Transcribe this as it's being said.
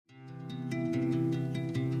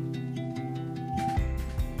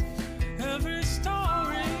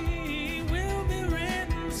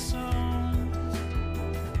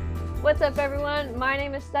What's up, everyone? My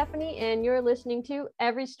name is Stephanie, and you're listening to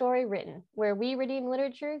Every Story Written, where we redeem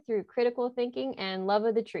literature through critical thinking and love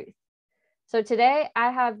of the truth. So today,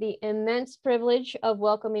 I have the immense privilege of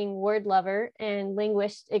welcoming word lover and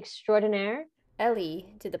linguist extraordinaire,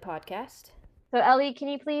 Ellie, to the podcast. So Ellie, can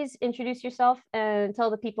you please introduce yourself and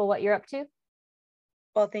tell the people what you're up to?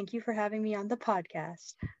 Well, thank you for having me on the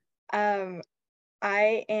podcast.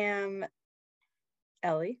 I am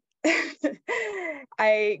Ellie.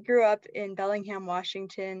 I grew up in Bellingham,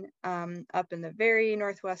 Washington, up in the very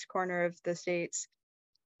northwest corner of the states,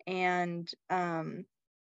 and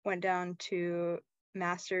went down to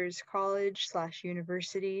master's college /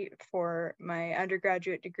 university for my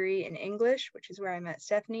undergraduate degree in English, which is where I met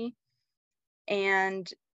Stephanie.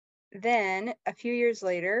 And then a few years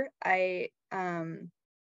later, I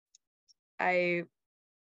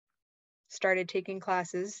started taking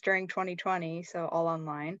classes during 2020, so all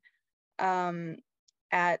online,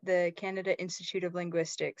 at the Canada Institute of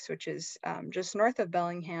Linguistics, which is just north of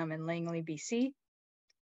Bellingham in Langley, BC.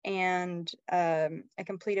 And I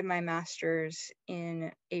completed my master's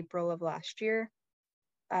in April of last year.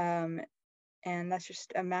 And that's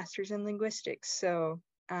just a master's in linguistics. So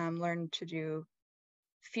learned to do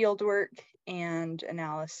field work and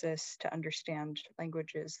analysis to understand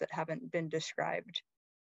languages that haven't been described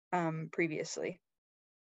previously.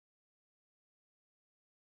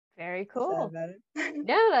 Very cool.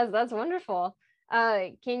 Yeah, that's wonderful.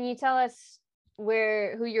 Can you tell us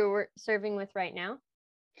who you're serving with right now?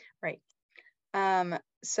 Right.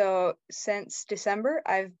 So since December,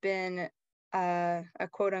 I've been a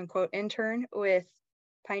quote unquote intern with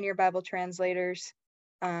Pioneer Bible Translators.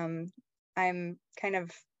 I'm kind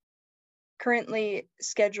of currently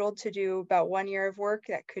scheduled to do about 1 year of work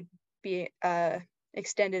that could be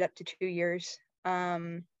extended up to 2 years.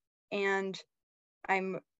 And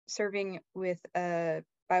I'm serving with a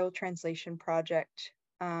Bible translation project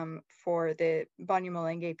for the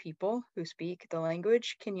Banyamulenge people who speak the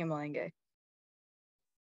language Kinyamulenge.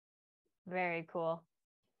 Very cool.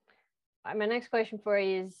 My next question for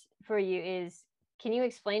you is, can you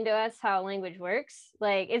explain to us how language works?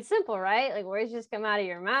 Like, it's simple, right? Like, words just come out of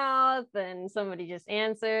your mouth and somebody just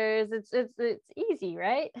answers. It's easy,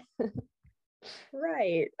 right?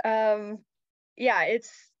 Right. Yeah,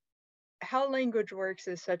 it's how language works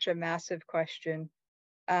is such a massive question.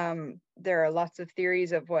 There are lots of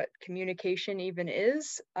theories of what communication even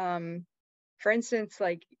is. For instance,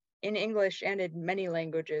 like in English and in many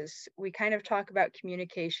languages, we kind of talk about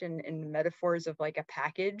communication in metaphors of like a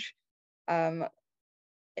package.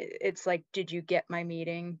 It's like, did you get my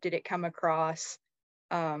meaning? Did it come across?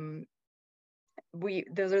 Those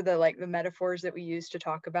are the metaphors that we use to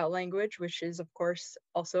talk about language, which is of course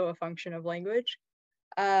also a function of language.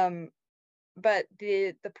 But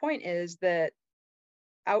the point is that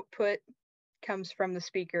output comes from the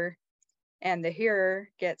speaker and the hearer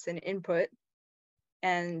gets an input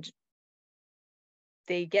and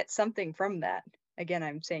they get something from that. Again,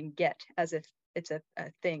 I'm saying get as if it's a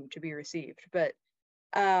thing to be received, but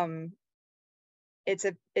it's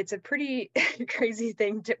a pretty crazy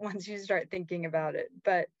thing once you start thinking about it.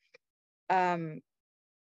 But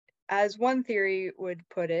as one theory would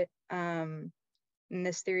put it, and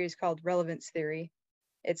this theory is called relevance theory,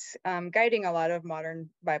 it's guiding a lot of modern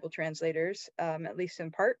Bible translators, at least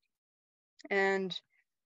in part. And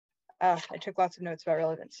I took lots of notes about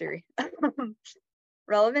relevance theory.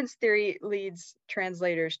 Relevance theory leads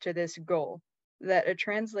translators to this goal, that a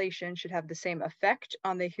translation should have the same effect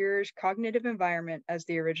on the hearer's cognitive environment as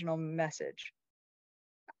the original message.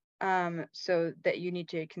 So that you need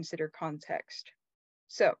to consider context.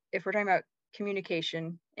 So if we're talking about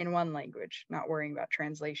communication in one language, not worrying about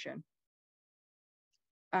translation,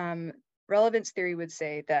 relevance theory would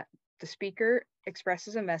say that the speaker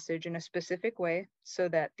expresses a message in a specific way so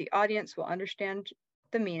that the audience will understand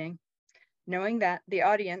the meaning, knowing that the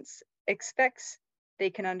audience expects they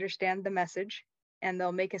can understand the message, and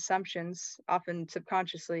they'll make assumptions, often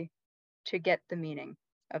subconsciously, to get the meaning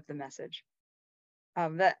of the message.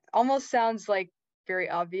 That almost sounds like very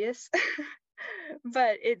obvious,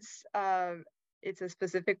 but it's a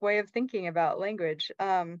specific way of thinking about language.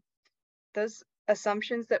 Those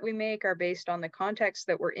assumptions that we make are based on the context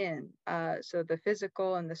that we're in, so the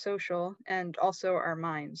physical and the social, and also our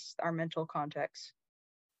minds, our mental context.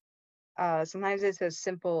 Sometimes it's as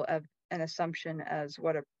simple of an assumption as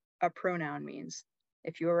what a pronoun means.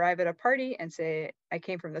 If you arrive at a party and say, I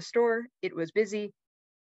came from the store, it was busy,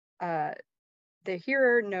 the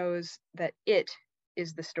hearer knows that it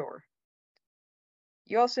is the store.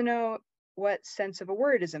 You also know what sense of a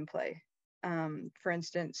word is in play. For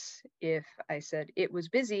instance, if I said it was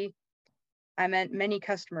busy, I meant many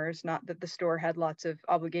customers, not that the store had lots of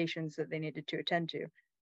obligations that they needed to attend to.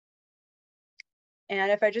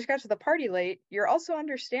 And if I just got to the party late, you're also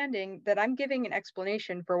understanding that I'm giving an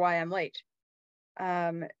explanation for why I'm late.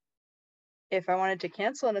 If I wanted to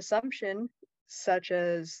cancel an assumption, such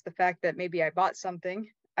as the fact that maybe I bought something,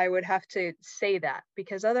 I would have to say that,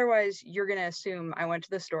 because otherwise you're going to assume I went to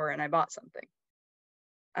the store and I bought something.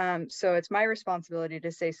 So it's my responsibility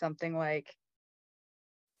to say something like,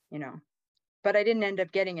 but I didn't end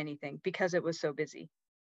up getting anything because it was so busy.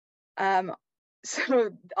 So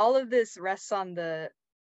all of this rests on kind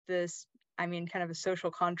of a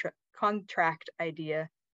social contract idea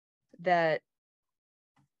that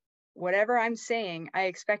whatever I'm saying, I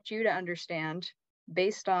expect you to understand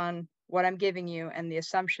based on what I'm giving you and the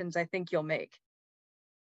assumptions I think you'll make.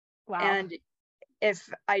 Wow. And if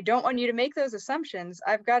I don't want you to make those assumptions,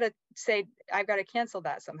 I've got to cancel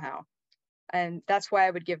that somehow. And that's why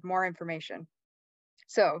I would give more information.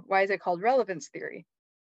 So why is it called relevance theory?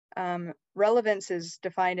 Relevance is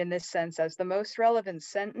defined in this sense as the most relevant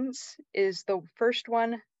sentence is the first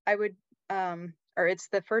one it's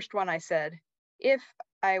the first one I said, if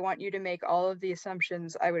I want you to make all of the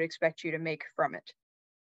assumptions I would expect you to make from it.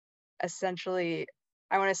 Essentially,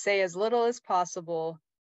 I want to say as little as possible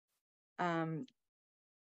to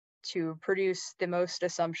produce the most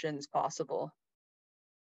assumptions possible.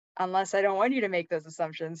 Unless I don't want you to make those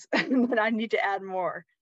assumptions, then I need to add more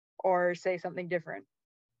or say something different.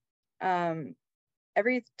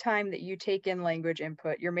 Every time that you take in language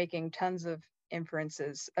input, you're making tons of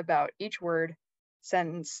inferences about each word,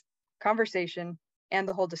 sentence, conversation, and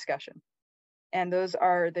the whole discussion. And those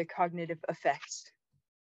are the cognitive effects.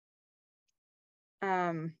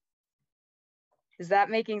 Is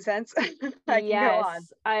that making sense? I can go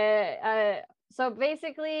on. So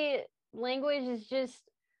basically, language is just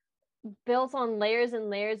built on layers and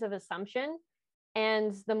layers of assumption.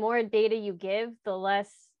 And the more data you give, the less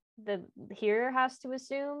the hearer has to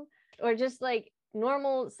assume, or just like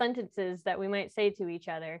normal sentences that we might say to each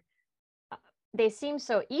other. They seem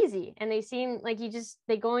so easy, and they seem like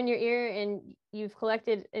they go in your ear and you've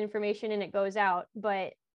collected information and it goes out.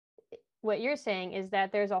 But what you're saying is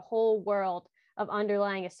that there's a whole world of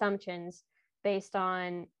underlying assumptions based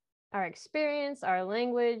on our experience, our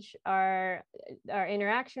language, our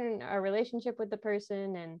interaction, our relationship with the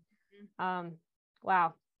person. And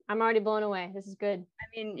wow, I'm already blown away. This is good. I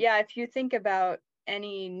mean, yeah, if you think about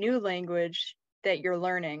any new language that you're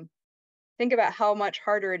learning, think about how much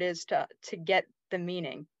harder it is to get the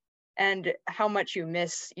meaning, and how much you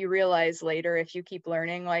realize later if you keep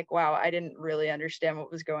learning, like, wow, I didn't really understand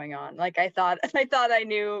what was going on. Like I thought I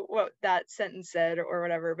knew what that sentence said or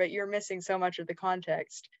whatever, but you're missing so much of the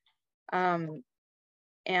context. And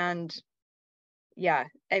yeah,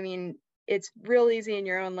 I mean, it's real easy in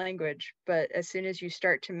your own language, but as soon as you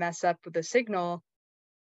start to mess up with a signal,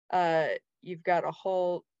 you've got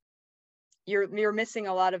you're missing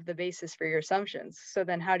a lot of the basis for your assumptions. So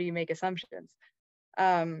then how do you make assumptions?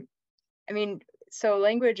 I mean, so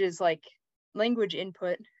language is like language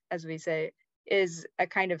input, as we say, is a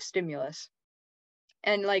kind of stimulus.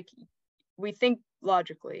 And like we think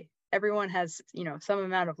logically, everyone has, some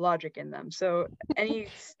amount of logic in them. So any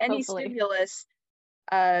stimulus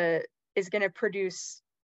is going to produce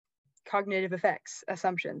cognitive effects,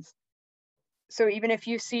 assumptions. So even if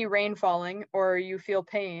you see rain falling or you feel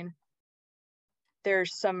pain,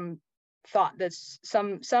 there's some thought that's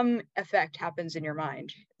some effect happens in your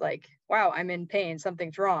mind, like, wow, I'm in pain,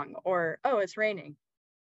 something's wrong, or oh, it's raining.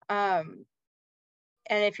 And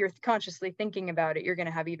if you're consciously thinking about it, you're going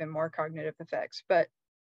to have even more cognitive effects. But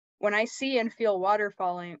when I see and feel water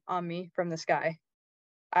falling on me from the sky,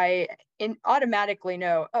 I automatically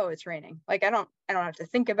know, oh, it's raining. Like I don't have to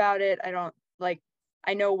think about it.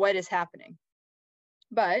 I know what is happening.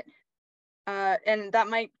 But and that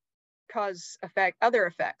might cause other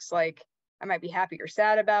effects, like I might be happy or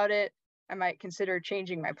sad about it. I might consider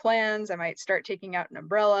changing my plans. I might start taking out an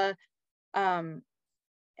umbrella. And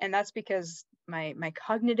that's because my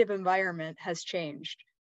cognitive environment has changed.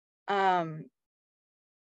 But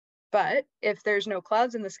if there's no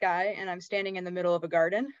clouds in the sky and I'm standing in the middle of a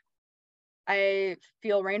garden, I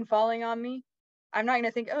feel rain falling on me, I'm not going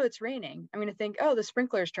to think, oh, it's raining. I'm going to think, oh, the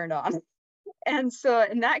sprinkler's turned on. And so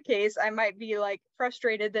in that case, I might be like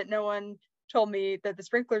frustrated that no one told me that the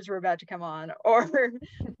sprinklers were about to come on, or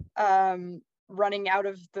running out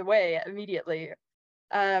of the way immediately.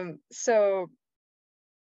 So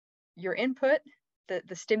your input,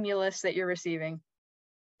 the stimulus that you're receiving,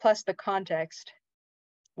 plus the context,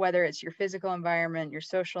 whether it's your physical environment, your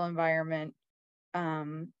social environment,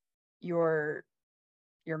 your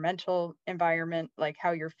your mental environment, like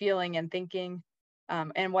how you're feeling and thinking,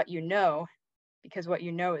 and what you know, because what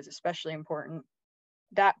you know is especially important,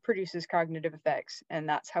 that produces cognitive effects, and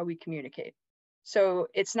that's how we communicate. So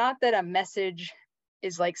it's not that a message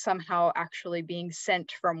is like somehow actually being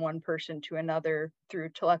sent from one person to another through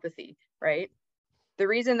telepathy, right? The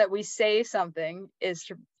reason that we say something is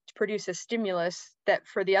to produce a stimulus that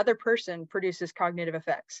for the other person produces cognitive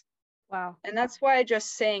effects. Wow. And that's why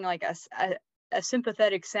just saying like a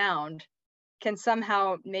sympathetic sound can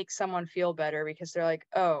somehow make someone feel better, because they're like,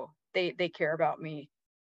 oh, they care about me.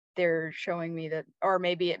 They're showing me that, or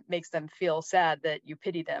maybe it makes them feel sad that you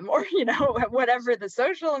pity them, or, you know, whatever the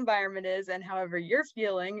social environment is and however you're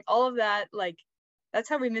feeling, all of that, like, that's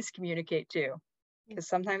how we miscommunicate too. Because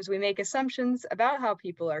sometimes we make assumptions about how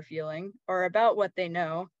people are feeling or about what they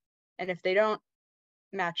know. And if they don't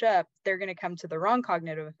match up, they're going to come to the wrong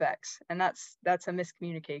cognitive effects. And that's a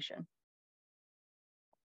miscommunication.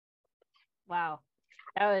 Wow.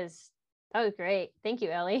 That was great. Thank you,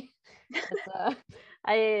 Ellie.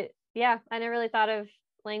 I never really thought of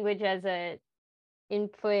language as a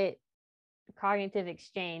input cognitive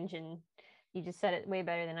exchange, and you just said it way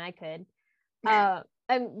better than I could.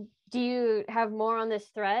 Do you have more on this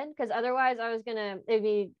thread? Because otherwise it'd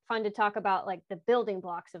be fun to talk about like the building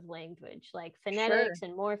blocks of language, like phonetics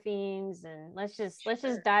and morphemes, and let's just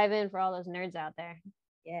dive in for all those nerds out there.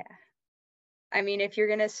 Yeah. I mean, if you're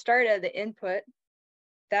going to start at the input,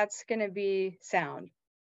 that's going to be sound.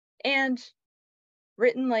 And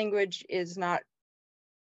written language is not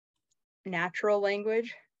natural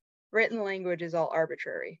language. Written language is all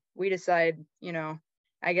arbitrary. We decide, you know,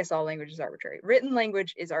 I guess all language is arbitrary. Written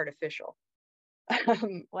language is artificial.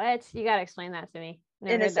 What? You got to explain that to me.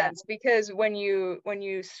 In a sense, because when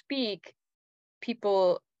you speak,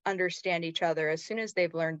 people understand each other. As soon as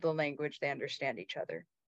they've learned the language, they understand each other.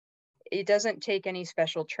 It doesn't take any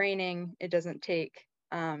special training. It doesn't take,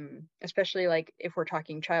 especially like if we're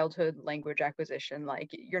talking childhood language acquisition,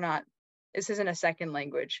 like this isn't a second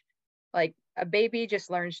language. Like a baby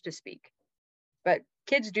just learns to speak, but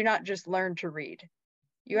kids do not just learn to read.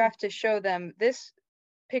 You have to show them this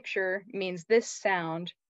picture means this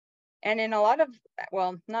sound. And in a lot of,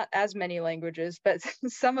 well, not as many languages, but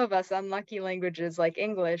some of us unlucky languages like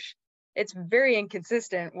English, it's very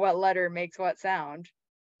inconsistent what letter makes what sound.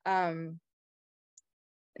 And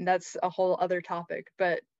that's a whole other topic,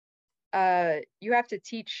 but you have to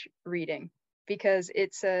teach reading, because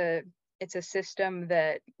it's a system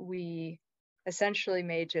that we essentially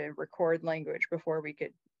made to record language before we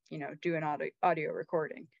could, you know, do an audio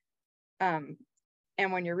recording. And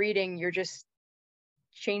when you're reading, you're just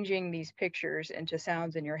changing these pictures into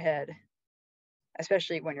sounds in your head,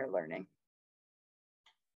 especially when you're learning.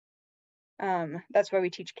 That's why we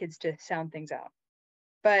teach kids to sound things out.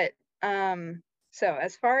 But so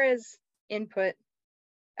as far as input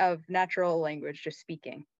of natural language, just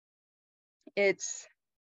speaking, it's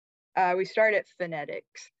we start at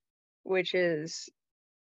phonetics, which is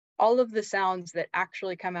all of the sounds that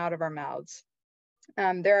actually come out of our mouths.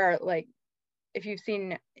 There are, like, if you've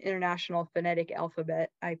seen International Phonetic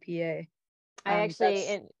Alphabet, IPA.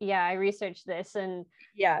 I researched this, and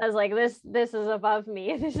I was like, this is above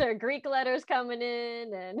me. These are Greek letters coming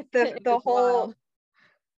in, and the whole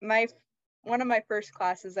wild. One of my first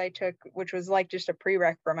classes I took, which was like just a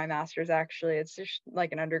prereq for my master's, actually, it's just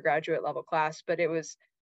like an undergraduate level class, but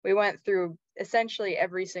we went through essentially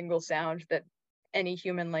every single sound that any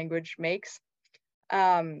human language makes.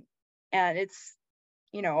 And it's,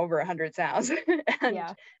 you know, over 100 sounds. And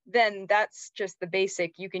then that's just the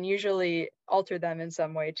basic. You can usually alter them in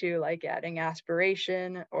some way too, like adding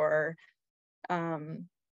aspiration or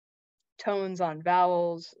tones on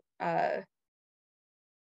vowels,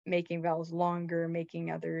 making vowels longer,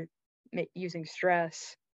 using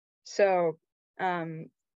stress. So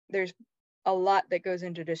there's a lot that goes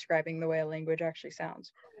into describing the way a language actually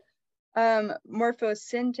sounds.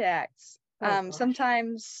 Morphosyntax.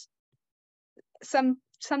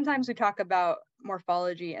 Sometimes we talk about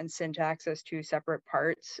morphology and syntax as two separate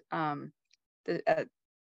parts. The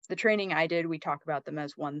training I did, we talk about them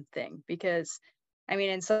as one thing, because I mean,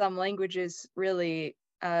 in some languages, really,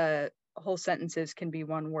 whole sentences can be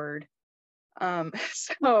one word.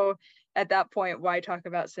 So at that point, why talk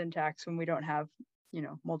about syntax when we don't have, you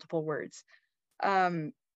know, multiple words?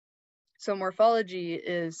 So morphology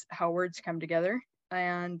is how words come together,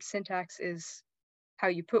 and syntax is how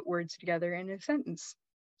you put words together in a sentence.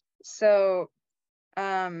 So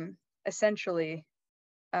essentially,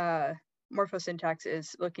 morphosyntax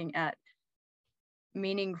is looking at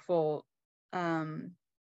meaningful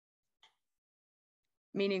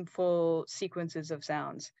sequences of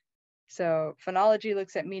sounds. So phonology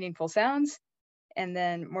looks at meaningful sounds, and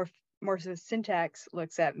then morphosyntax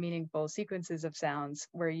looks at meaningful sequences of sounds,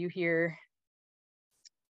 where you hear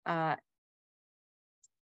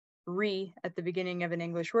re at the beginning of an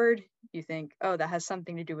English word, you think, oh, that has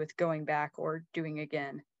something to do with going back or doing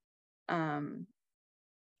again. And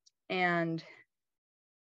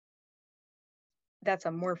that's a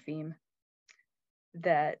morpheme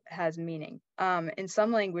that has meaning. In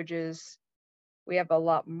some languages, we have a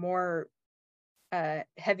lot more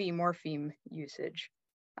heavy morpheme usage.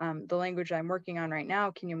 The language I'm working on right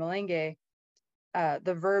now, Kinyumalenge,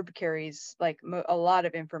 the verb carries like a lot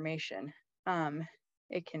of information.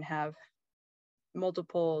 It can have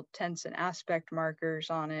multiple tense and aspect markers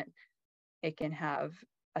on it. It can have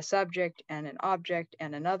a subject and an object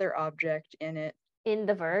and another object in it. In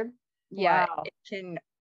the verb? Yeah, Wow. it can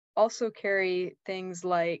also carry things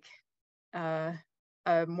like a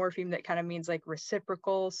morpheme that kind of means like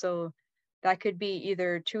reciprocal. So that could be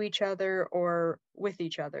either to each other or with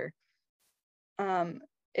each other.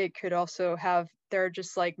 It could also have, there are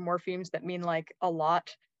just like morphemes that mean like a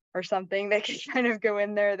lot or something that can kind of go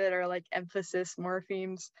in there that are like emphasis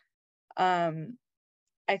morphemes.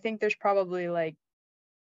 I think there's probably like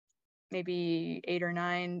maybe 8 or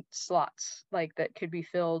 9 slots like that could be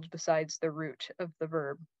filled besides the root of the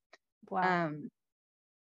verb. Wow.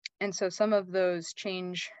 And so some of those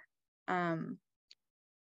change.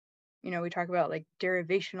 We talk about like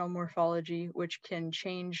derivational morphology, which can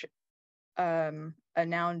change a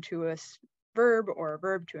noun to a verb, or a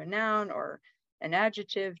verb to a noun, or an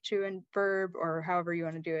adjective to a verb, or however you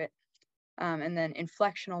want to do it. And then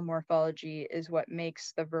inflectional morphology is what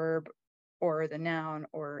makes the verb or the noun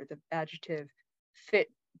or the adjective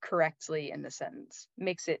fit correctly in the sentence,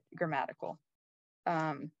 makes it grammatical.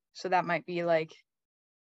 So that might be like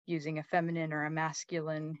using a feminine or a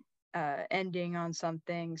masculine ending on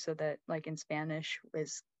something, so that like in Spanish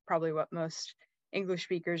is probably what most English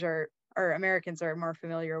speakers or Americans are more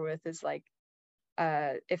familiar with, is like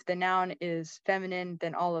if the noun is feminine,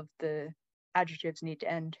 then all of the adjectives need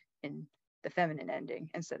to end in the feminine ending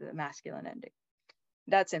instead of the masculine ending.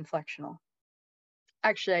 That's inflectional.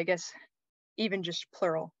 Actually, I guess even just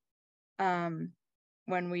plural. When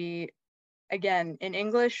we, again, in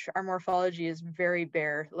English, our morphology is very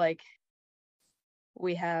bare. Like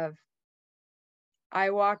we have I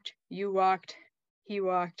walked, you walked, he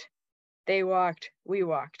walked, they walked, we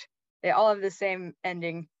walked. They all have the same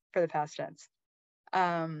ending for the past tense.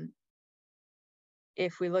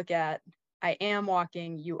 If we look at I am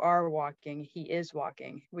walking, you are walking, he is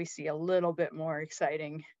walking, we see a little bit more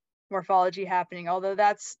exciting morphology happening, although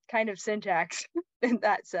that's kind of syntax in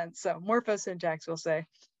that sense. So morphosyntax, we'll say.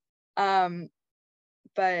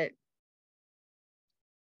 But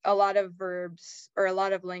a lot of verbs or a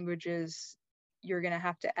lot of languages, you're going to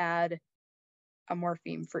have to add a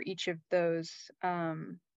morpheme for each of those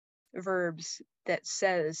verbs that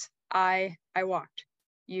says I walked,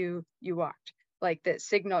 you walked, like that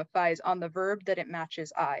signifies on the verb that it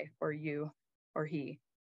matches I or you or he.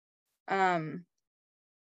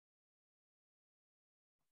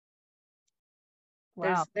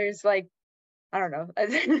 Wow. There's like, I don't know.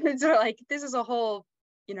 It's like, this is a whole,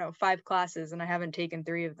 5 classes and I haven't taken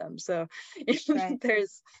 3 of them. So Right.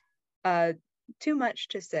 there's too much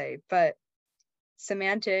to say, but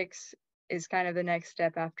semantics is kind of the next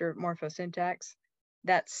step after morphosyntax.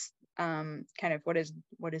 That's kind of what is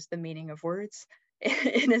the meaning of words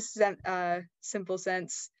in a simple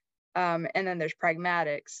sense. And then there's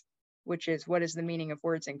pragmatics, which is what is the meaning of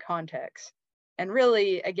words in context. And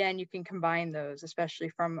really, again, you can combine those, especially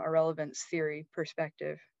from a relevance theory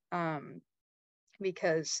perspective,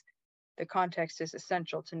 because the context is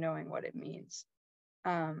essential to knowing what it means.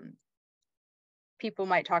 People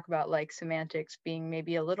might talk about like semantics being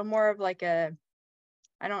maybe a little more of like a,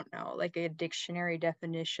 I don't know, like a dictionary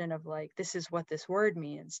definition of like, this is what this word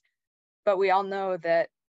means. But we all know that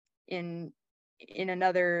in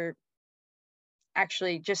another,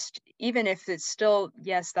 actually, just even if it's still,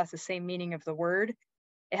 yes, that's the same meaning of the word,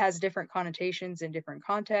 it has different connotations in different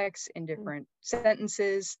contexts, in different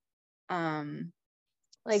sentences,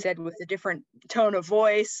 Like, said with a different tone of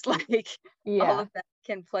voice, like yeah. all of that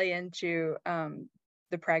can play into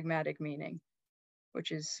the pragmatic meaning,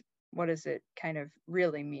 which is, what does it kind of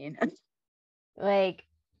really mean? Like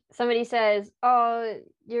somebody says, "Oh,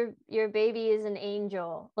 your baby is an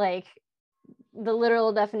angel." Like the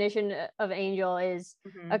literal definition of angel is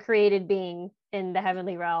a created being in the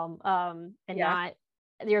heavenly realm, and Yeah. not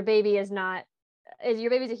your baby is not your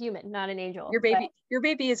baby's a human, not an angel. Your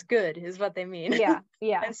baby is good, is what they mean. Yeah.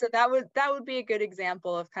 And so that would be a good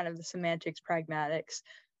example of kind of the semantics pragmatics.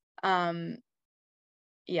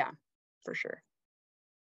 Yeah. for sure.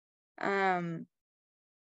 And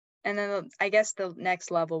then I guess the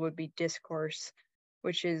next level would be discourse,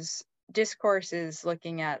 which is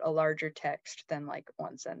looking at a larger text than like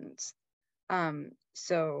one sentence.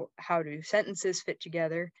 So how do sentences fit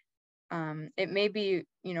together? It may be,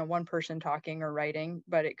 one person talking or writing,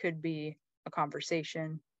 but it could be a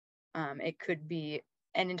conversation. It could be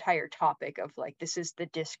an entire topic of like, this is the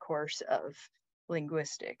discourse of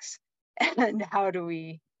linguistics. And how do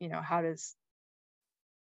we, how has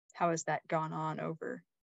that gone on over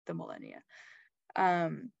the millennia?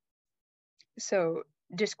 So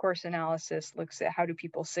discourse analysis looks at how do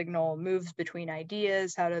people signal moves between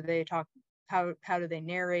ideas, how do they talk, how do they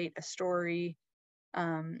narrate a story,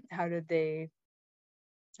 how do they,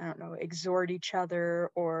 I don't know, exhort each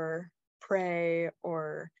other or pray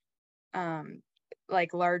or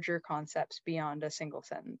like larger concepts beyond a single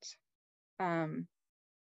sentence.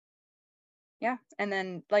 Yeah, and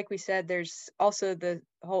then like we said, there's also the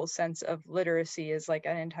whole sense of literacy is like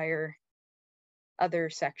an entire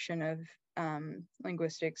other section of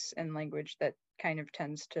linguistics and language that kind of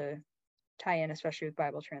tends to tie in, especially with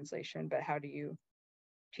Bible translation. But how do you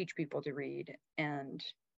teach people to read and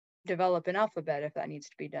develop an alphabet if that needs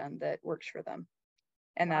to be done that works for them?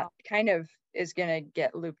 And Wow. that kind of is going to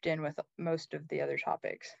get looped in with most of the other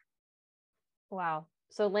topics. Wow.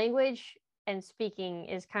 So language and speaking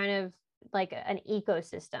is kind of like an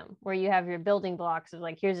ecosystem where you have your building blocks of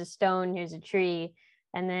like, here's a stone, here's a tree,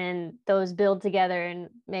 and then those build together and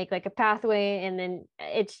make like a pathway, and then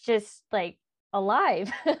it's just like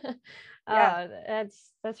alive. Yeah,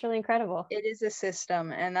 That's really incredible. it is a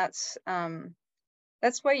system, and that's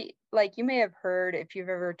why, like, you may have heard, if you've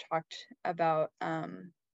ever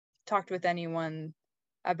talked with anyone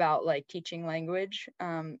about like teaching language,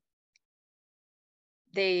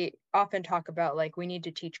 they often talk about like we need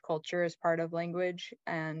to teach culture as part of language,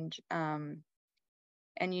 and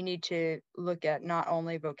you need to look at not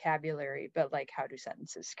only vocabulary but like how do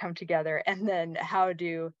sentences come together, and then how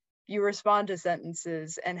do you respond to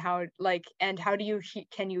sentences, and how do you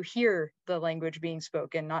can you hear the language being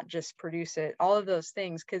spoken, not just produce it, all of those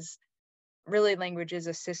things, because really language is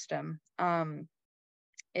a system.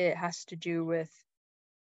 It has to do with,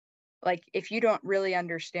 like, if you don't really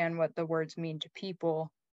understand what the words mean to people,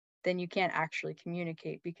 then you can't actually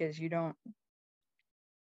communicate, because you're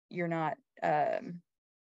not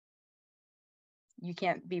you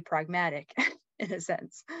can't be pragmatic in a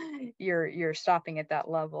sense. You're stopping at that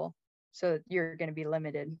level, so you're going to be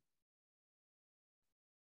limited.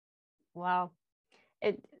 Wow.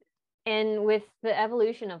 And with the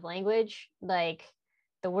evolution of language, like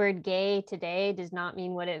the word gay today does not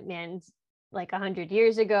mean what it meant like 100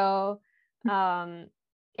 years ago. And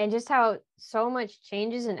just how so much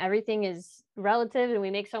changes and everything is relative, and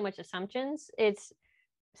we make so much assumptions. It's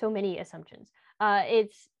so many assumptions.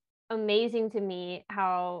 It's amazing to me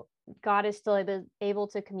how God is still able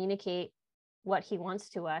to communicate what he wants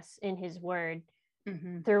to us in his word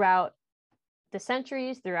throughout the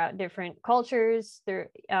centuries, throughout different cultures,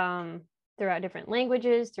 throughout different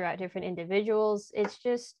languages, throughout different individuals. It's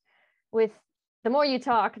just, with the more you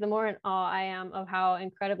talk, the more in awe I am of how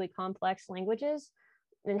incredibly complex language is,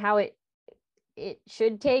 and how it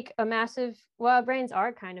should take a massive, well, our brains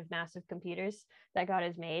are kind of massive computers that God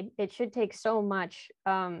has made. It should take so much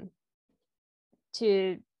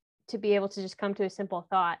to be able to just come to a simple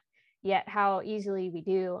thought, yet how easily we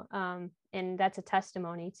do. And that's a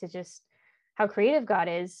testimony to just how creative God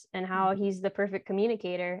is, and how he's the perfect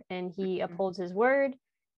communicator, and he upholds his word.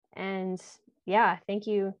 And yeah, thank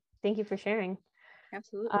you for sharing.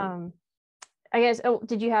 Absolutely. I guess,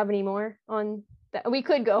 did you have any more on that? We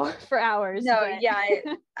could go for hours. No, but... yeah,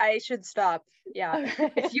 I should stop. Yeah.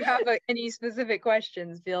 Okay. If you have any specific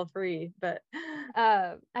questions, feel free. But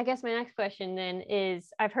I guess my next question then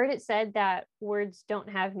is, I've heard it said that words don't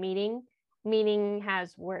have meaning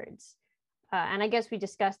has words. And I guess we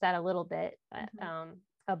discussed that a little bit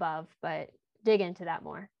above, but dig into that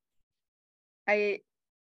more.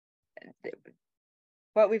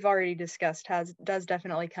 What we've already discussed does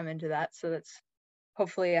definitely come into that, so that's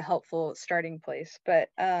hopefully a helpful starting place. But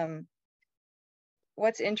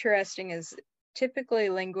what's interesting is typically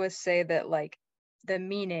linguists say that like the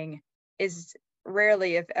meaning is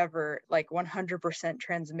rarely, if ever, like 100%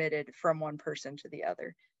 transmitted from one person to the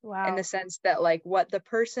other. Wow. In the sense that like what the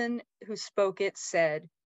person who spoke it said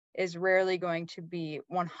is rarely going to be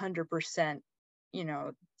 100%,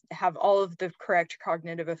 have all of the correct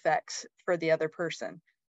cognitive effects for the other person,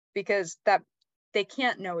 because that they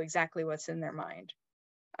can't know exactly what's in their mind.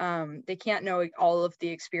 They can't know all of the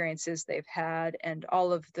experiences they've had and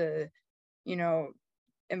all of the,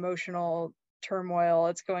 emotional turmoil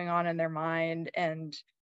that's going on in their mind and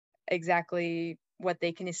exactly what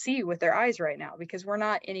they can see with their eyes right now, because we're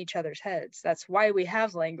not in each other's heads. That's why we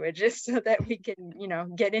have language, is so that we can,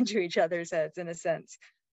 get into each other's heads in a sense.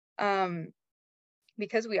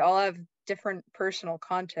 Because we all have different personal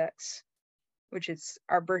contexts, which is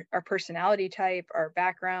our personality type, our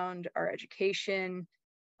background, our education,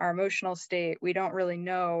 our emotional state. We don't really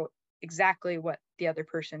know exactly what the other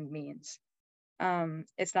person means.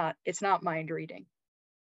 It's not mind reading.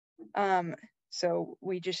 So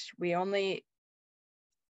we only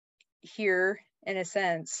hear, in a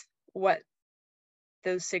sense, what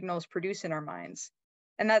those signals produce in our minds.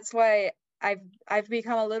 And that's why I've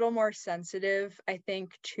become a little more sensitive, I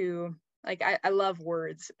think, to, like, I love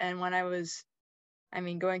words. And when I was,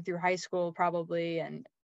 going through high school probably and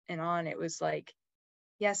on, it was like,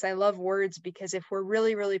 yes, I love words, because if we're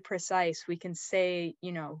really, really precise, we can say,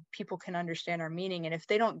 people can understand our meaning. And if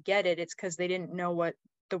they don't get it, it's because they didn't know what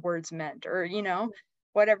the words meant, or,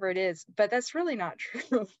 whatever it is. But that's really not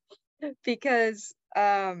true. because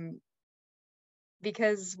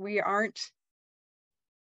we aren't,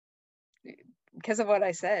 because of what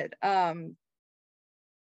I said.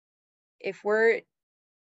 If we're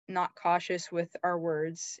not cautious with our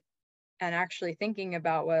words and actually thinking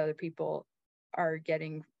about what other people are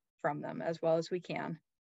getting from them as well as we can,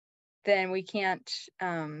 then we can't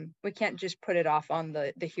just put it off on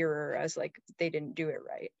the hearer as like they didn't do it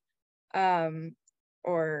right,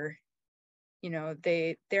 or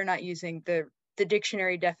they're not using the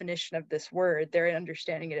dictionary definition of this word, they're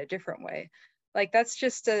understanding it a different way. Like, that's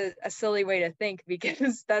just a silly way to think,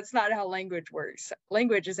 because that's not how language works.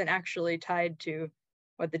 Language isn't actually tied to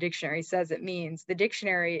what the dictionary says it means. The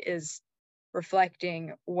dictionary is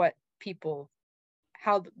reflecting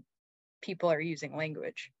how people are using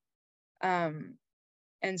language. And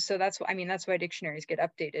so that's why dictionaries get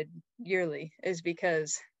updated yearly, is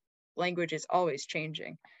because language is always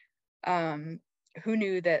changing. Who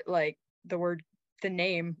knew that, like, the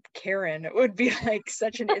name Karen would be like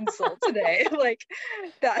such an insult today? Like,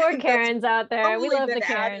 that. Poor Karens out there. We love the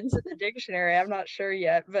Karens. To the dictionary. I'm not sure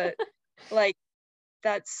yet, but like,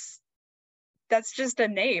 that's just a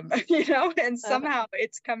name, and somehow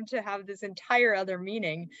it's come to have this entire other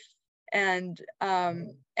meaning. And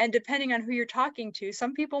depending on who you're talking to,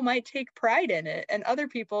 some people might take pride in it, and other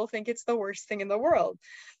people think it's the worst thing in the world.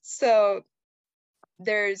 So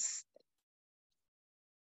there's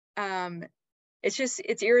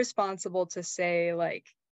it's irresponsible to say, like,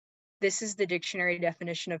 this is the dictionary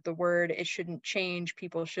definition of the word, it shouldn't change,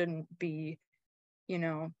 people shouldn't be,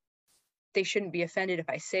 they shouldn't be offended if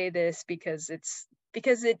I say this, because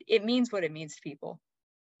it means what it means to people.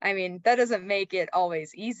 That doesn't make it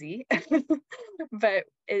always easy, but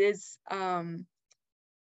it is,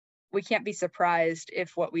 we can't be surprised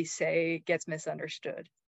if what we say gets misunderstood,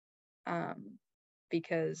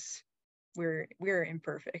 because we're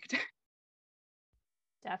imperfect.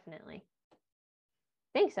 Definitely.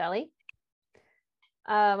 Thanks, Ellie.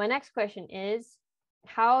 My next question is,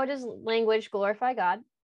 how does language glorify God,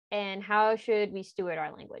 and how should we steward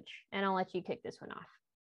our language? And I'll let you kick this one off.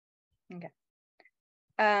 Okay.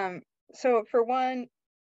 So for one,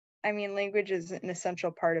 language is an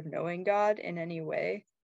essential part of knowing God in any way.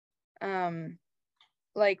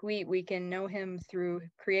 Like, we can know him through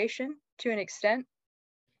creation to an extent.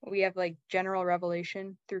 We have, like, general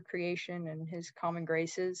revelation through creation and his common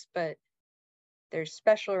graces, but there's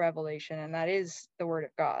special revelation, and that is the word of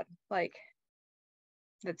God. Like,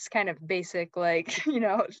 that's kind of basic, like,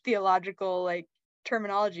 theological, like,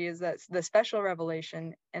 terminology, is that the special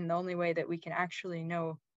revelation, and the only way that we can actually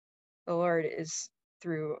know the Lord is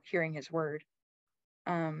through hearing his word.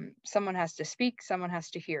 Someone has to speak, someone has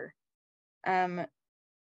to hear. And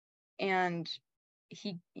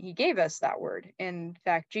he gave us that word. In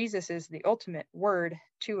fact, Jesus is the ultimate word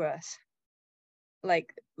to us.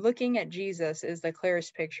 Like, looking at Jesus is the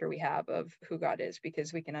clearest picture we have of who God is,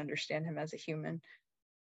 because we can understand him as a human,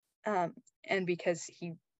 and because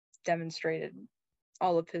he demonstrated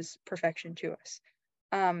all of his perfection to us.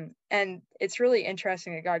 And it's really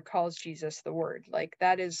interesting that God calls Jesus the Word. Like,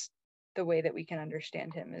 that is the way that we can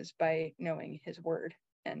understand him, is by knowing his word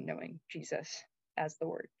and knowing Jesus as the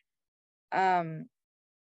Word.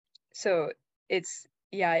 So it's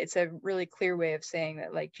a really clear way of saying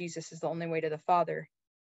that, like, Jesus is the only way to the Father,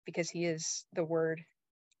 because he is the Word,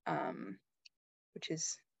 which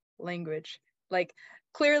is language. Like,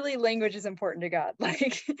 clearly language is important to God.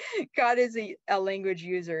 Like, God is a language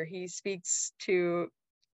user. He speaks to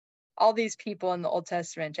all these people in the Old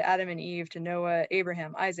Testament, to Adam and Eve, to Noah,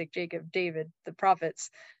 Abraham, Isaac, Jacob, David, the prophets,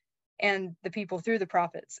 and the people through the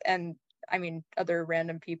prophets, and other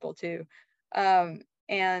random people too.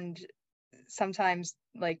 And sometimes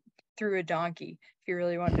like through a donkey if he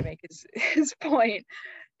really wanted to make his point.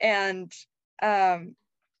 And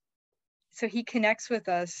so he connects with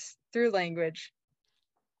us through language.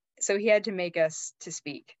 So he had to make us to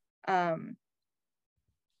speak.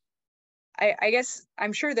 I guess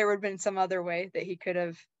I'm sure there would have been some other way that he could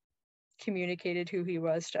have communicated who he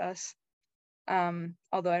was to us.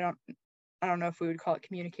 Although I don't know if we would call it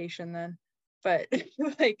communication then, but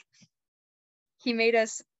like he made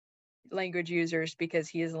us language users because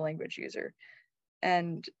he is a language user.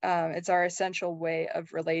 And it's our essential way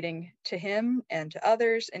of relating to him and to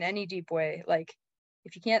others in any deep way. Like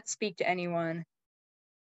if you can't speak to anyone,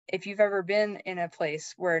 if you've ever been in a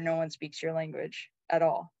place where no one speaks your language at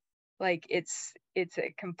all, like it's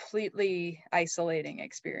a completely isolating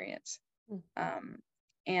experience.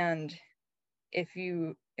 And if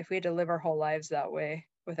we had to live our whole lives that way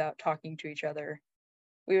without talking to each other,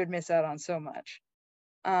 we would miss out on so much.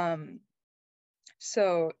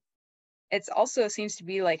 So it's also seems to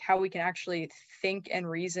be like how we can actually think and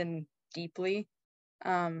reason deeply.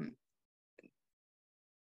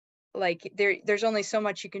 Like there's only so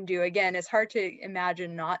much you can do. Again, it's hard to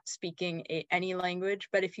imagine not speaking any language,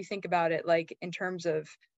 but if you think about it, like in terms of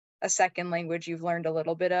a second language you've learned a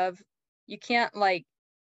little bit of, you can't like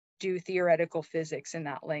do theoretical physics in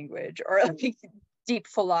that language or like deep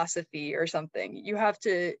philosophy or something. You have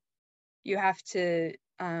to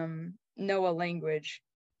know a language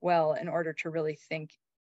well in order to really think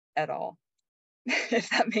at all. If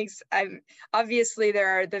that makes, obviously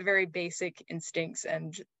there are the very basic instincts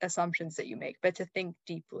and assumptions that you make, but to think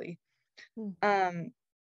deeply.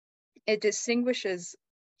 It distinguishes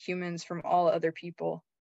humans from all other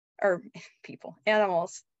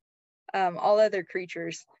animals, all other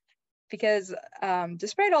creatures, because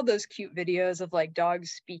despite all those cute videos of like dogs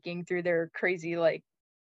speaking through their crazy like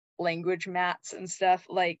language mats and stuff,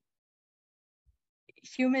 like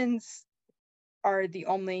humans are the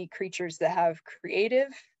only creatures that have creative,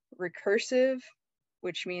 recursive,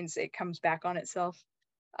 which means it comes back on itself,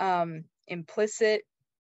 implicit,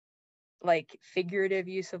 like figurative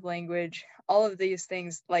use of language, all of these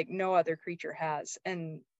things like no other creature has.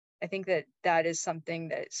 And I think that is something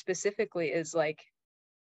that specifically is like,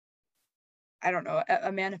 I don't know,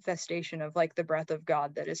 a manifestation of like the breath of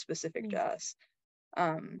God that is specific to us.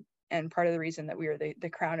 And part of the reason that we are the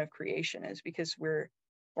crown of creation is because we're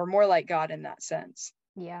more like God in that sense.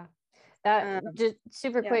 Yeah. That just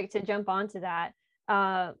super quick to jump onto that.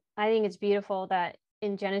 I think it's beautiful that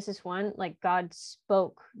in Genesis 1, like God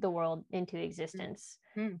spoke the world into existence.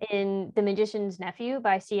 In The Magician's Nephew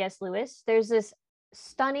by C.S. Lewis, there's this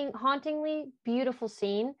stunning, hauntingly beautiful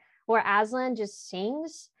scene where Aslan just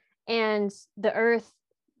sings and the earth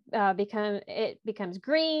becomes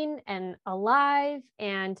green and alive,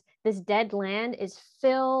 and this dead land is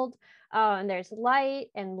filled, and there's light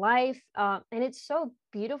and life, and it's so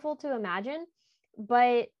beautiful to imagine.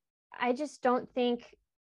 But I just don't think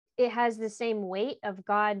it has the same weight of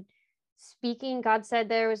God speaking. God said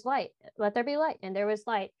there was light, let there be light, and there was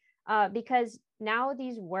light, because now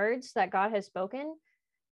these words that God has spoken,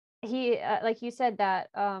 he like you said, that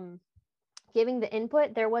giving the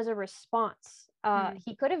input, there was a response.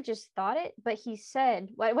 He could have just thought it, but he said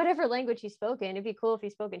whatever language he spoke in. It'd be cool if he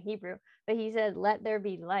spoke in Hebrew, but he said, "Let there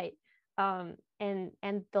be light," and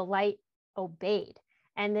the light obeyed.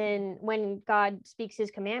 And then when God speaks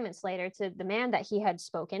his commandments later to the man that he had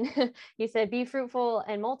spoken, he said, "Be fruitful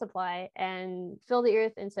and multiply and fill the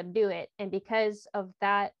earth and subdue it." And because of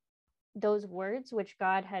that, those words which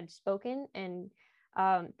God had spoken, and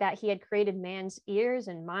that he had created man's ears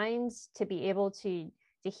and minds to be able to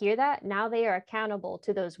hear that, now they are accountable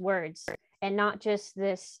to those words, and not just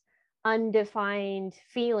this undefined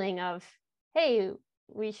feeling of, hey,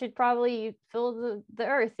 we should probably fill the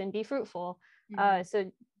earth and be fruitful.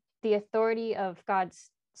 So the authority of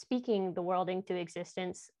God's speaking the world into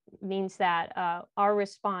existence means that our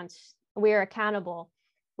response, we're accountable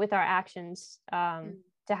with our actions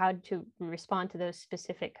to how to respond to those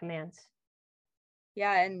specific commands.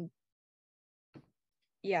 Yeah, and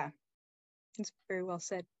yeah, it's very well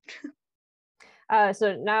said.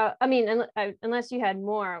 So now, I mean, unless you had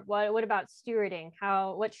more, what about stewarding?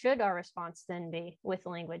 What should our response then be with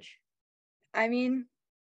language? I mean,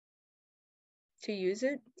 to use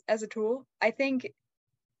it as a tool. I think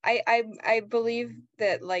I believe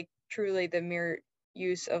that like truly the mere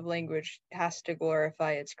use of language has to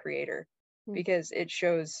glorify its creator, because it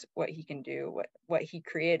shows what he can do, what he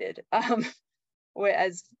created.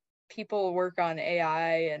 As people work on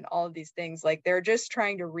AI and all of these things, like they're just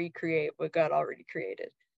trying to recreate what God already created.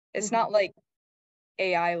 It's not like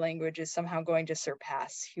AI language is somehow going to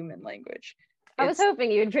surpass human language. I was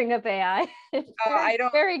hoping you'd bring up AI. It's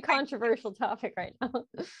very controversial topic right now.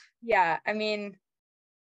 Yeah, I mean,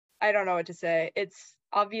 I don't know what to say. It's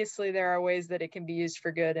obviously there are ways that it can be used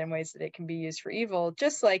for good and ways that it can be used for evil,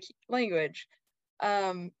 just like language.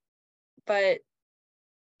 But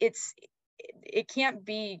it can't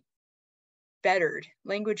be bettered.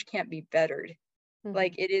 Language can't be bettered. Mm-hmm.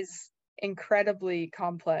 Like, it is incredibly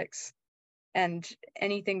complex, and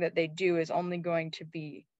anything that they do is only going to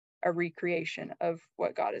be a recreation of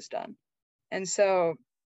what God has done. And so,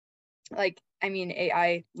 like, I mean,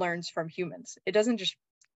 AI learns from humans. It doesn't just,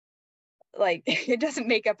 like, it doesn't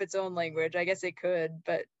make up its own language. I guess it could,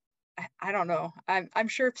 but I don't know. I'm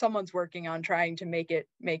sure if someone's working on trying to make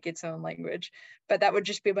its own language, but that would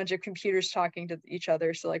just be a bunch of computers talking to each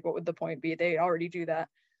other. So, like, what would the point be? They already do that.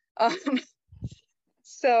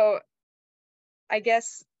 So I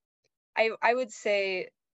guess I would say,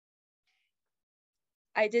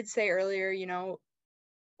 I did say earlier, you know,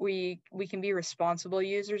 we can be responsible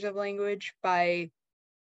users of language by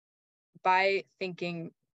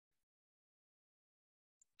thinking,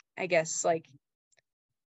 I guess, like,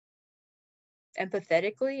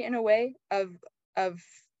 empathetically, in a way, of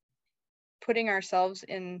putting ourselves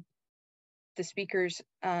in the speakers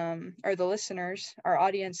or the listeners, our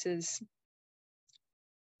audience's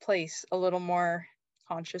place a little more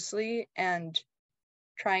consciously, and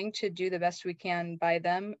trying to do the best we can by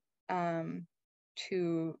them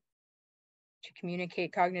to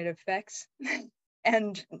communicate cognitive effects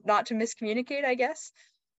and not to miscommunicate, I guess.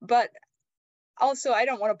 But also, I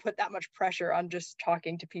don't want to put that much pressure on just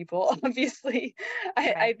talking to people. Obviously,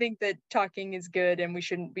 Right. I think that talking is good and we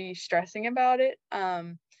shouldn't be stressing about it.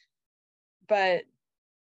 But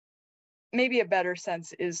maybe a better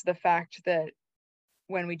sense is the fact that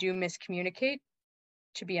when we do miscommunicate,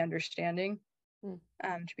 to be understanding,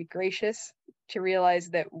 to be gracious, to realize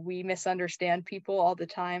that we misunderstand people all the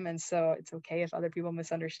time, and so it's okay if other people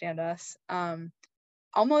misunderstand us.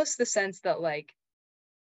 Almost the sense that, like,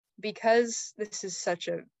 because this is such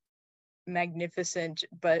a magnificent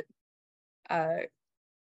but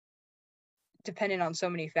dependent on so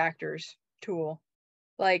many factors tool,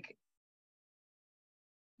 like,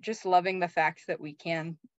 just loving the fact that we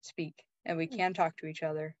can speak and we can talk to each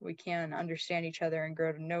other, we can understand each other and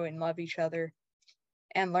grow to know and love each other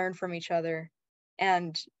and learn from each other,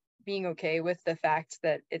 and being okay with the fact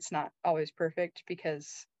that it's not always perfect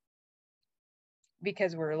because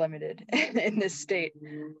we're limited in this state.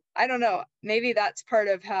 I don't know, maybe that's part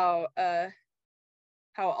of how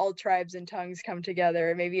all tribes and tongues come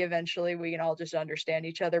together. Maybe eventually we can all just understand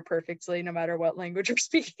each other perfectly no matter what language we're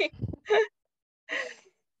speaking.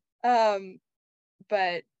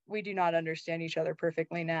 But we do not understand each other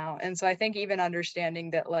perfectly now. And so I think even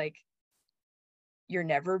understanding that, like, you're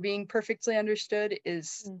never being perfectly understood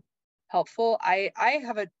is helpful. I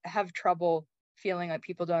have trouble feeling like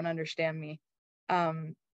people don't understand me.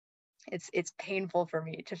 It's painful for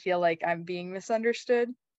me to feel like I'm being misunderstood,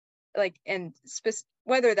 like, and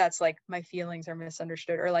whether that's like my feelings are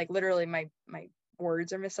misunderstood or like literally my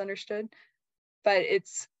words are misunderstood. But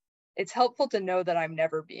it's helpful to know that I'm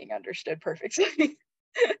never being understood perfectly.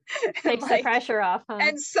 Takes the pressure off, huh?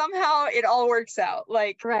 And somehow it all works out.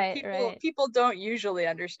 Like, people don't usually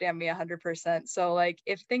understand me 100%. So, like,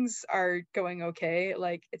 if things are going okay,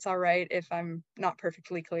 like, it's all right if I'm not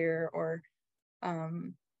perfectly clear, or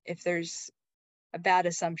if there's a bad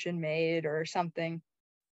assumption made or something.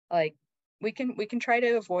 Like, we can try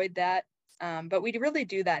to avoid that, but we really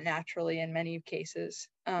do that naturally in many cases.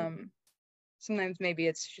 Sometimes maybe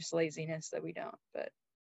it's just laziness that we don't, but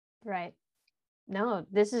right. No,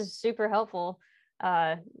 this is super helpful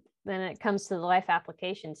when it comes to the life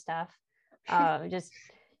application stuff. Just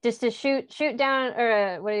to shoot down,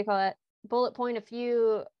 or what do you call it, bullet point a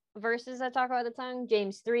few verses that talk about the tongue.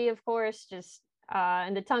 James 3, of course, just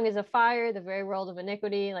and the tongue is a fire, the very world of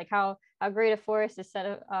iniquity. Like, how great a forest is set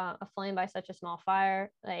aflame by such a small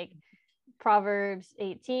fire. Like, Proverbs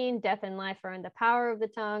 18, death and life are in the power of the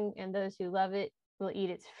tongue, and those who love it will eat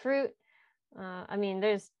its fruit. I mean,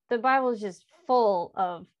 the Bible is just full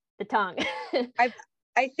of the tongue.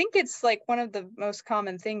 I think it's like one of the most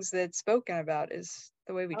common things that's spoken about is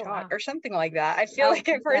the way we talk, or something like that. I feel like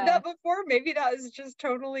I've heard that before. Maybe that is just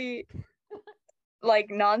totally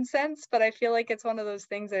like nonsense, but I feel like it's one of those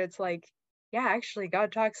things that it's like, yeah, actually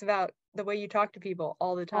God talks about the way you talk to people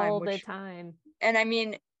all the time. And I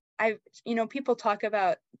mean, people talk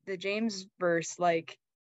about the James verse like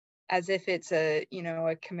as if it's a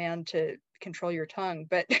command to control your tongue,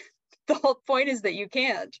 but the whole point is that you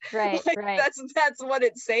can't. Right. That's what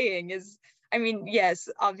it's saying is, I mean, yes,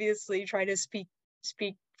 obviously try to speak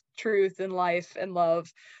speak truth and life and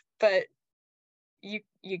love, but you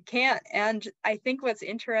can't. And I think what's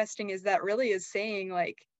interesting is that really is saying,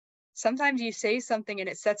 like, sometimes you say something and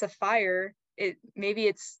it sets a fire. Maybe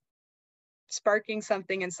it's sparking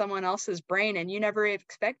something in someone else's brain and you never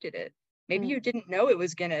expected it. Maybe you didn't know it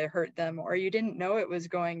was going to hurt them, or you didn't know it was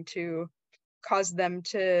going to cause them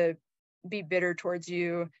to be bitter towards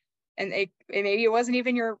you, and maybe it wasn't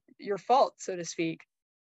even your fault, so to speak.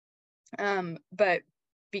 But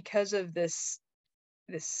because of this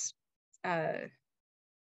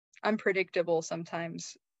unpredictable,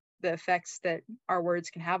 sometimes, the effects that our words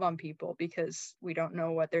can have on people, because we don't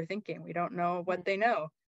know what they're thinking, we don't know what they know,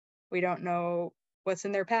 we don't know what's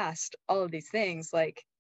in their past, all of these things, like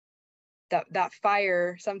that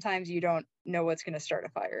fire, sometimes you don't know what's going to start a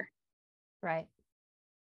fire. Right.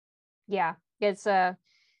 Yeah.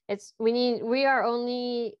 We are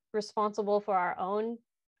only responsible for our own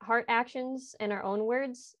heart actions and our own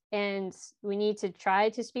words, and we need to try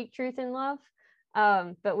to speak truth in love.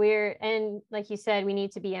 But and like you said, we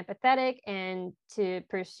need to be empathetic and to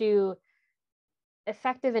pursue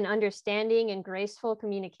effective and understanding and graceful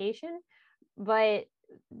communication. But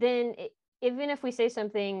then even if we say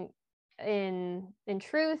something in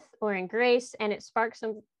truth or in grace and it sparks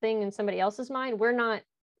something in somebody else's mind, we're not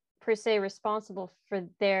per se responsible for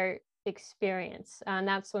their experience. And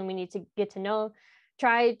that's when we need to get to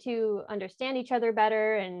try to understand each other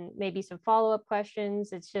better, and maybe some follow-up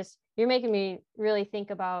questions. It's just, you're making me really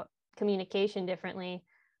think about communication differently,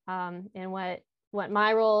 and what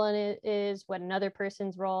my role in it is, what another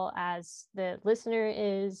person's role as the listener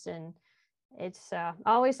is. And it's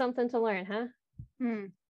always something to learn, huh?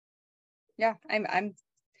 Yeah, I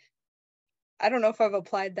don't know if I've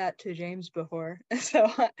applied that to James before.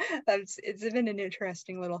 So it's been an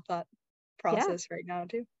interesting little thought process right now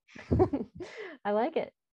too. I like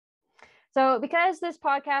it. So because this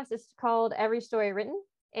podcast is called Every Story Written,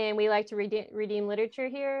 and we like to redeem literature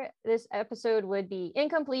here, this episode would be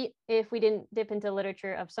incomplete if we didn't dip into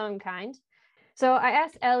literature of some kind. So I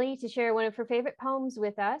asked Ellie to share one of her favorite poems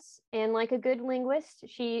with us, and like a good linguist,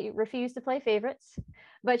 she refused to play favorites,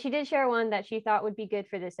 but she did share one that she thought would be good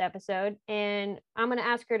for this episode, and I'm going to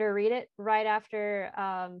ask her to read it right after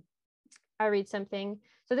I read something.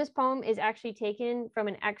 So this poem is actually taken from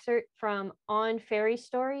an excerpt from On Fairy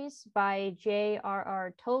Stories by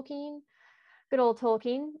J.R.R. Tolkien, good old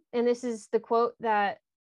Tolkien, and this is the quote that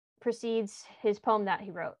precedes his poem that he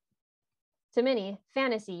wrote. To many,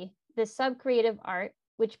 fantasy, this sub-creative art,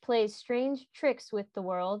 which plays strange tricks with the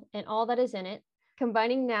world and all that is in it,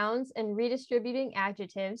 combining nouns and redistributing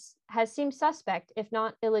adjectives, has seemed suspect, if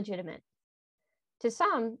not illegitimate. To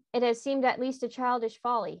some, it has seemed at least a childish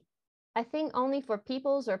folly, a thing only for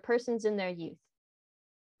peoples or persons in their youth.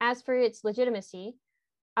 As for its legitimacy,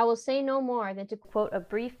 I will say no more than to quote a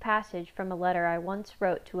brief passage from a letter I once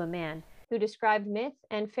wrote to a man who described myth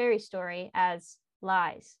and fairy story as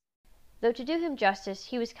lies. Though to do him justice,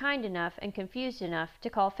 he was kind enough and confused enough to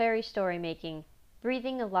call fairy story making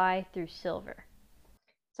breathing a lie through silver.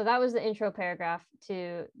 So that was the intro paragraph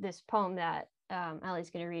to this poem that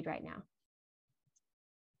Ellie's going to read right now.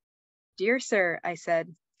 Dear sir, I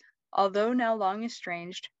said, although now long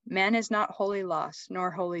estranged, man is not wholly lost,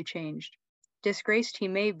 nor wholly changed. Disgraced he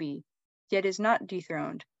may be, yet is not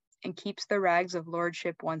dethroned, and keeps the rags of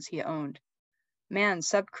lordship once he owned. Man,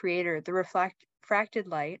 sub-creator, the refracted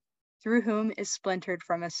light, through whom is splintered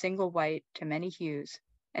from a single white to many hues,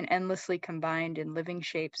 and endlessly combined in living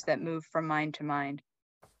shapes that move from mind to mind.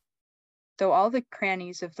 Though all the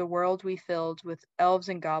crannies of the world we filled with elves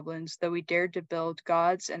and goblins, though we dared to build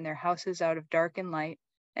gods and their houses out of dark and light,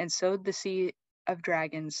 and sowed the seed of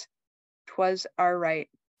dragons, 'twas our right,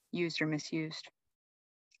 used or misused.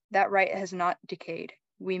 That right has not decayed.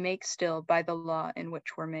 We make still by the law in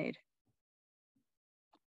which we're made.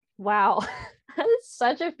 Wow, that is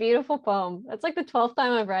such a beautiful poem. That's like the 12th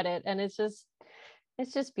time I've read it, and it's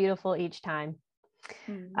just beautiful each time.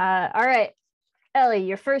 All right, Ellie,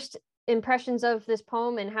 your first impressions of this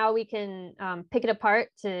poem and how we can pick it apart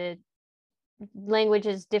to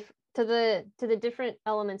languages, to the different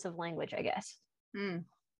elements of language, I guess.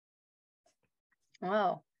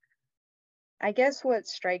 Well, I guess what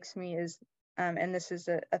strikes me is, and this is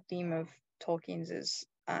a theme of Tolkien's, is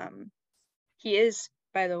he is,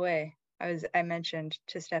 by the way, I mentioned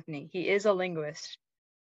to Stephanie, he is a linguist,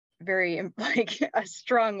 very like a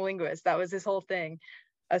strong linguist. That was his whole thing,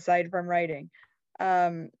 aside from writing.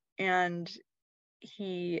 And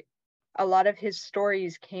a lot of his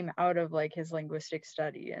stories came out of like his linguistic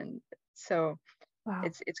study, and so wow.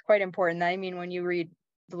 It's quite important. I mean, when you read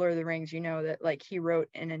The Lord of the Rings, you know that like he wrote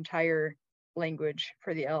an entire language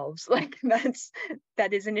for the elves. Like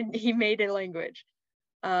he made a language.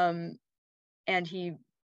 And he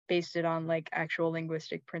based it on like actual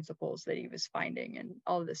linguistic principles that he was finding and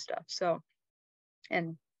all of this stuff. So,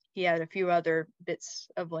 and he had a few other bits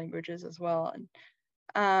of languages as well.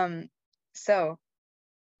 And so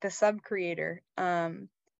the sub-creator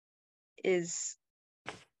is,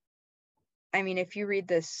 I mean, if you read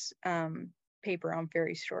this paper on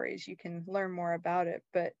fairy stories, you can learn more about it,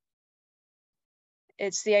 but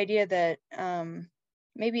it's the idea that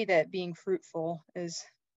maybe that being fruitful is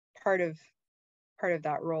part of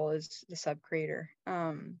that role is the sub-creator.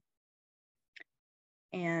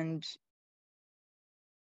 And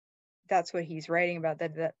that's what he's writing about,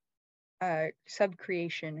 that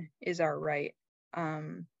sub-creation is our right,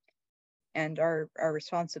 and our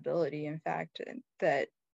responsibility, in fact, that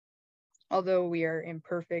although we are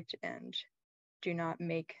imperfect and do not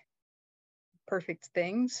make perfect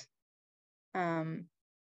things,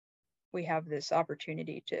 we have this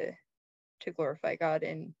opportunity to glorify God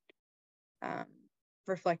in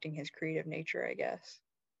reflecting his creative nature, I guess.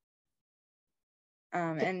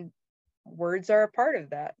 And words are a part of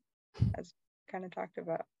that, as kind of talked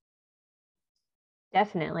about.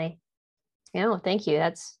 Definitely. No, thank you.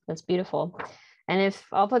 That's beautiful. And if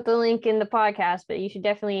I'll put the link in the podcast, but you should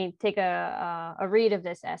definitely take a read of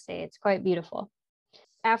this essay. It's quite beautiful.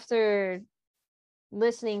 After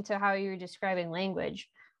listening to how you're describing language,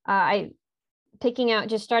 I picking out,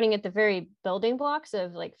 just starting at the very building blocks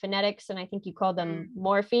of like phonetics, and I think you called them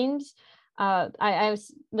morphemes. I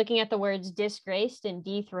was looking at the words disgraced and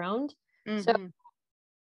dethroned. So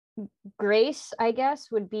grace, I guess,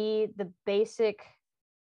 would be the basic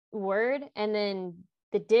word, and then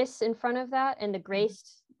the dis in front of that and the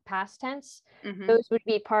graced past tense, those would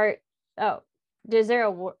be part. Oh, is there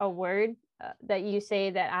a word that you say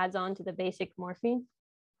that adds on to the basic morpheme?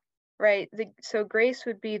 Right. So grace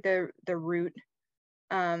would be the root,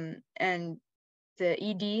 and the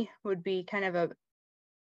ed would be kind of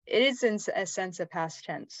it is in a sense a past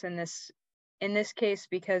tense in this case,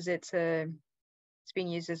 because it's being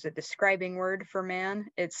used as a describing word for man.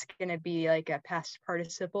 It's going to be like a past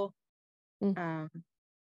participle.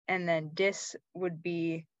 And then dis would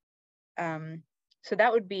be, so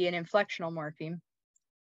that would be an inflectional morpheme.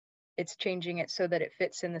 It's changing it so that it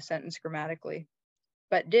fits in the sentence grammatically.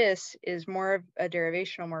 But dis is more of a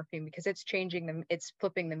derivational morpheme, because it's changing it's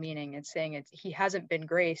flipping the meaning. It's saying he hasn't been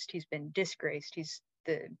graced, he's been disgraced.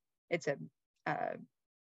 It's a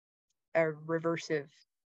reversive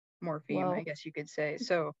morpheme. Whoa. I guess you could say.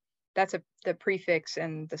 So that's the prefix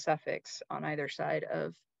and the suffix on either side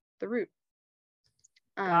of the root.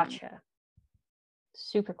 Gotcha.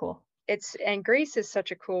 Super cool. And grace is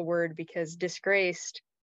such a cool word, because disgraced,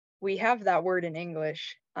 we have that word in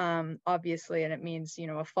English, obviously, and it means,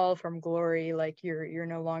 a fall from glory, like you're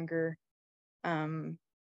no longer in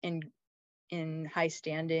high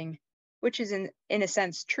standing, which is in a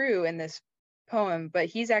sense true in this poem, but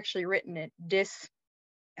he's actually written it dis-graced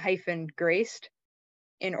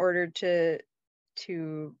in order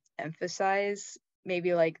to emphasize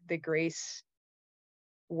maybe like the grace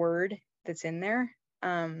word that's in there.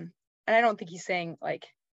 And I don't think he's saying like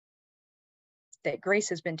that grace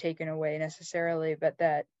has been taken away necessarily, but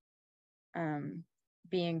that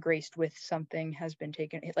being graced with something has been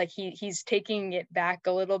taken, like he's taking it back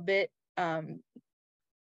a little bit.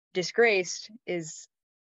 Disgraced is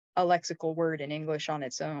a lexical word in English on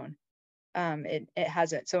its own. It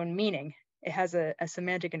has its own meaning. It has a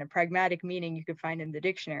semantic and a pragmatic meaning you could find in the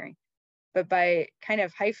dictionary. But by kind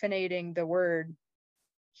of hyphenating the word,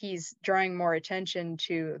 he's drawing more attention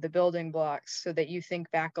to the building blocks, so that you think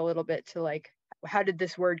back a little bit to like, how did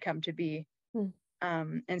this word come to be?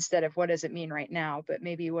 Instead of what does it mean right now, but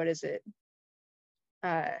maybe what is it?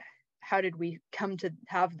 How did we come to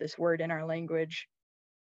have this word in our language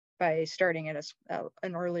by starting at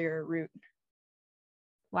an earlier root?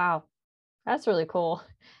 Wow, that's really cool.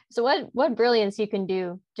 So what brilliance you can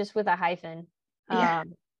do just with a hyphen. Yeah.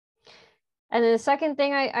 And then the second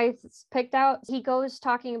thing I picked out, he goes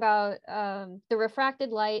talking about the refracted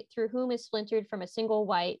light through whom is splintered from a single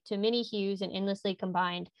white to many hues and endlessly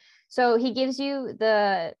combined. So he gives you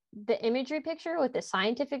the imagery picture with the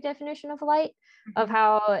scientific definition of light, of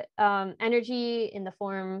how energy in the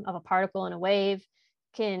form of a particle and a wave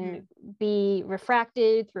can be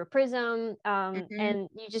refracted through a prism. And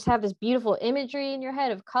you just have this beautiful imagery in your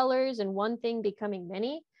head of colors and one thing becoming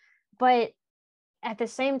many. But at the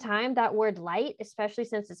same time, that word light, especially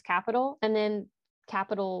since it's capital, and then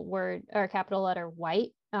capital word or capital letter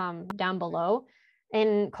white down below,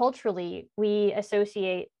 and culturally we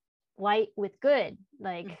associate light with good,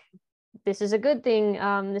 like this is a good thing.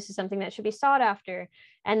 This is something that should be sought after.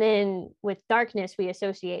 And then with darkness, we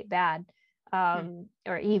associate bad,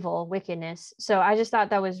 or evil, wickedness. So I just thought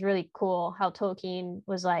that was really cool how Tolkien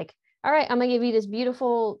was like, all right, I'm gonna give you this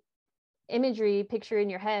beautiful imagery picture in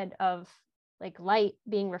your head of like light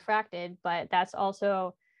being refracted, but that's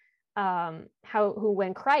also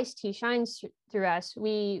when Christ, he shines through us,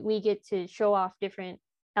 we get to show off different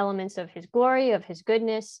elements of his glory, of his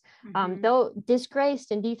goodness. Though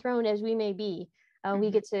disgraced and dethroned as we may be, we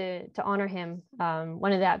get to honor him,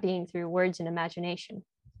 one of that being through words and imagination.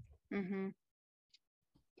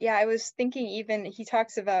 Yeah, I was thinking, even he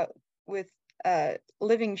talks about with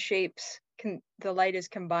living shapes, the light is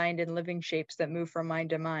combined in living shapes that move from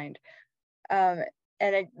mind to mind.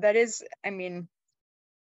 That is, I mean,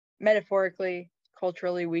 metaphorically,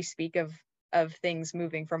 culturally, we speak of things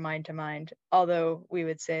moving from mind to mind, although we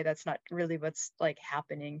would say that's not really what's like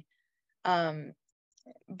happening.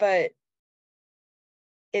 But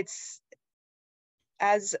it's,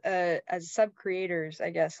 as sub creators, I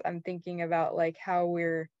guess I'm thinking about like how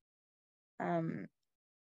we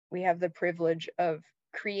have the privilege of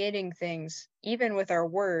creating things, even with our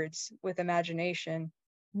words, with imagination.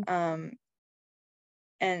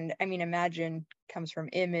 And I mean, imagine comes from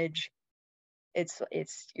image. It's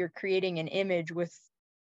you're creating an image with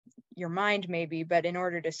your mind, maybe, but in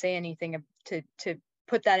order to say anything, to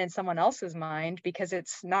put that in someone else's mind, because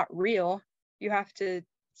it's not real, you have to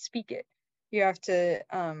speak it. You have to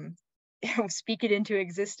speak it into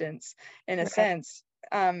existence, in a sense.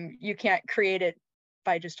 You can't create it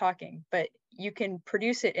by just talking, but you can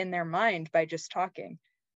produce it in their mind by just talking.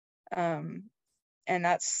 And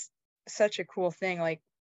that's such a cool thing. Like,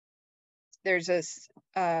 there's this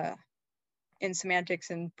in semantics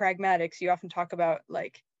and pragmatics, you often talk about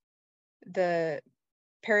like the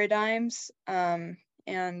paradigms, and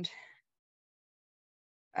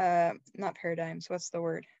not paradigms, what's the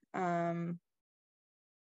word,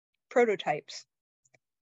 prototypes.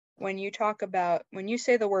 When you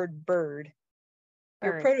say the word bird.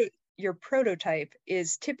 Your prototype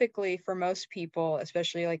is typically, for most people,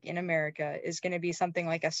 especially like in America, is going to be something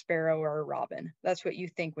like a sparrow or a robin. That's what you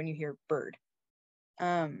think when you hear bird.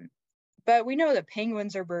 But we know that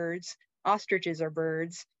penguins are birds, ostriches are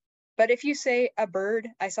birds. But if you say a bird,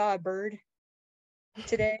 I saw a bird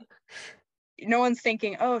today, no one's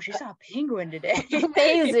thinking, oh, she saw a penguin today.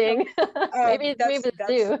 Amazing. Maybe that's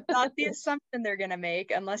too. not the assumption they're going to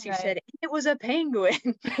make, unless you said it was a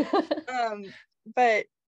penguin. But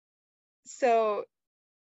so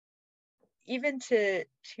even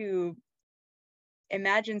to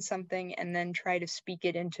imagine something and then try to speak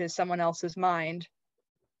it into someone else's mind,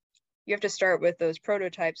 you have to start with those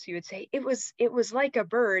prototypes. You would say it was like a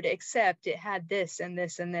bird, except it had this and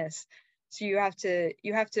this and this. So you have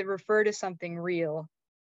to refer to something real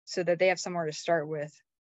so that they have somewhere to start with.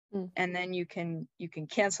 And then you can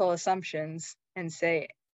cancel assumptions and say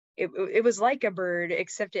it was like a bird,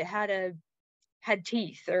 except it had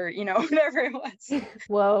teeth, or whatever it was.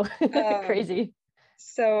 Whoa. Crazy.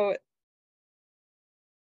 So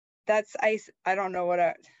that's, I don't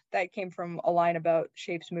know that came from a line about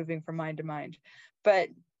shapes moving from mind to mind, but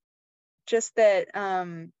just that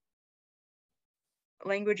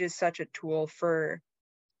language is such a tool for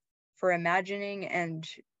imagining and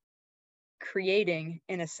creating,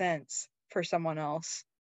 in a sense, for someone else,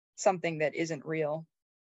 something that isn't real.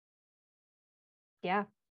 Yeah.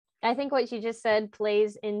 I think what you just said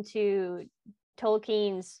plays into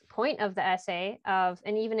Tolkien's point of the essay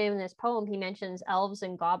and even in this poem, he mentions elves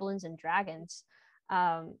and goblins and dragons,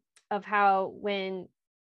 of how when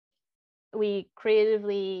we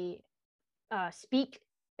creatively speak,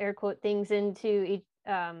 air quote, things into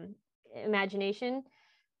imagination.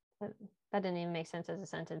 That didn't even make sense as a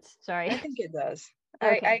sentence. Sorry. I think it does.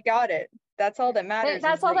 Okay. I got it. That's all that matters.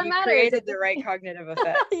 That's all that matters. Created the right cognitive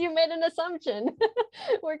effects. You made an assumption.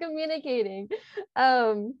 We're communicating.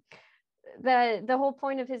 The whole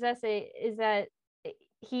point of his essay is that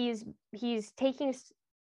he's taking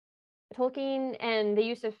Tolkien, and the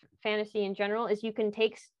use of fantasy in general is you can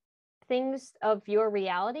take things of your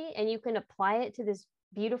reality and you can apply it to this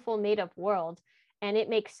beautiful made up world, and it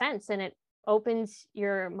makes sense, and it opens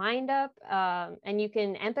your mind up, and you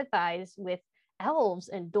can empathize with elves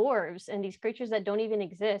and dwarves and these creatures that don't even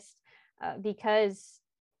exist, because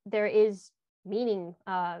there is meaning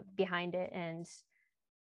behind it. And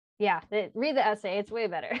yeah, read the essay, it's way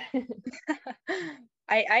better.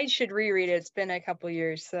 I should reread it. It's been a couple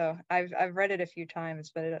years, so I've read it a few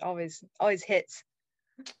times, but it always hits.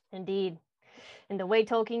 Indeed, in the way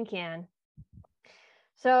Tolkien can.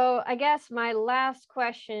 So I guess my last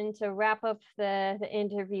question to wrap up the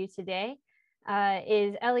interview today,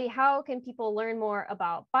 is Ellie, how can people learn more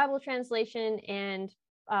about Bible translation and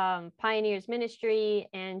Pioneers Ministry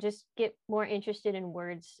and just get more interested in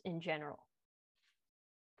words in general?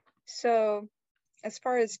 So, as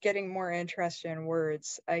far as getting more interested in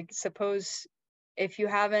words, I suppose if you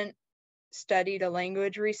haven't studied a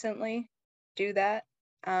language recently, do that.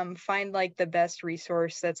 Find like the best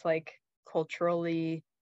resource that's like culturally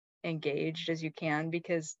engaged as you can,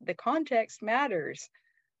 because the context matters.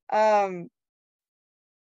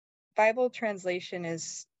 Bible translation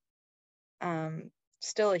is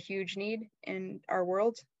still a huge need in our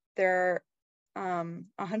world. There are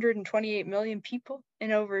 128 million people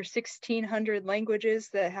in over 1,600 languages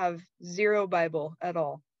that have zero Bible at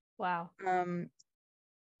all. Wow.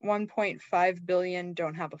 1.5 billion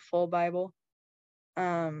don't have a full Bible.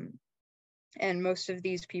 And most of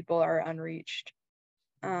these people are unreached.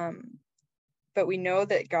 But we know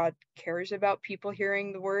that God cares about people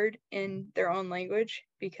hearing the word in their own language,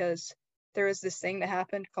 because there was this thing that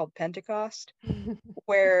happened called Pentecost,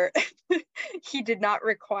 where he did not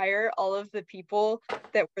require all of the people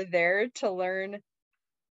that were there to learn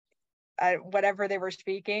whatever they were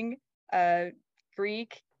speaking,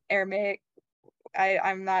 Greek, Aramaic.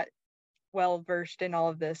 I'm not well versed in all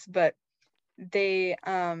of this, but he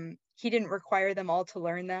didn't require them all to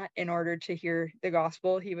learn that in order to hear the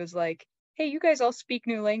gospel. He was like, hey, you guys all speak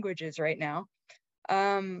new languages right now.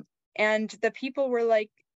 And the people were like,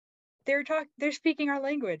 they're speaking our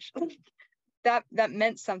language. that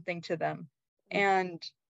meant something to them. And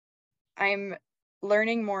I'm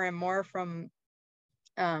learning more and more from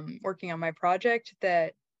working on my project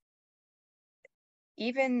that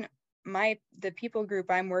even the people group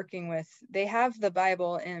I'm working with, they have the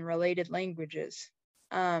Bible in related languages.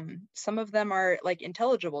 Some of them are like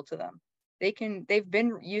intelligible to them. They've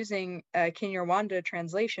been using Kinyarwanda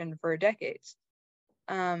translation for decades.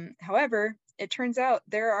 However, it turns out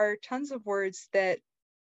there are tons of words that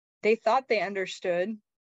they thought they understood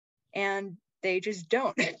and they just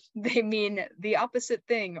don't. They mean the opposite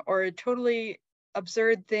thing or a totally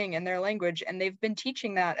absurd thing in their language, and they've been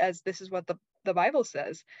teaching that as this is what the Bible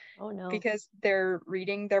says. Oh no. Because they're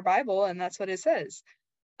reading their Bible and that's what it says.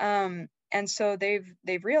 And so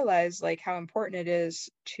they've realized like how important it is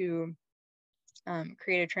to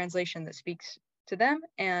create a translation that speaks to them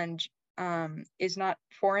and is not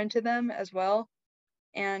foreign to them as well.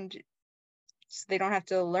 And so they don't have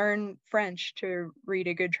to learn French to read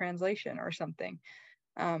a good translation or something.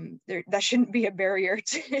 That shouldn't be a barrier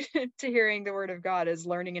to hearing the word of God, as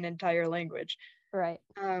learning an entire language. Right.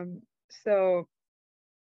 So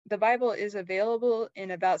the Bible is available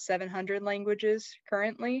in about 700 languages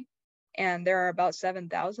currently, and there are about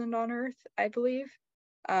 7,000 on Earth, I believe,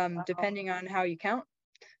 depending on how you count.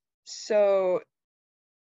 So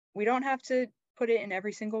we don't have to put it in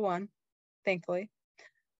every single one, thankfully.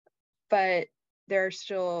 But there are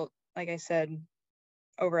still, like I said,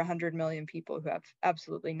 over 100 million people who have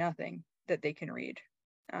absolutely nothing that they can read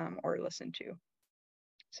or listen to.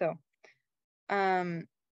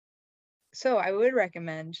 So I would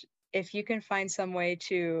recommend, if you can find some way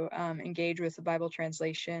to engage with the Bible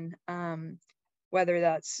translation, whether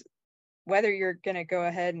you're going to go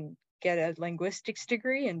ahead and get a linguistics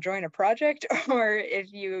degree and join a project, or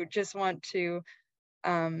if you just want to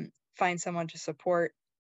find someone to support.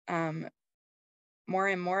 More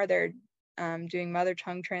and more, they're doing mother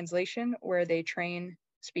tongue translation, where they train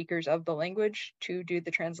speakers of the language to do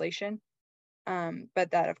the translation.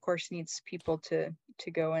 But that, of course, needs people to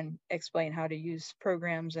go and explain how to use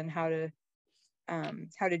programs and how to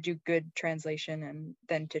do good translation, and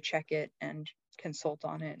then to check it and consult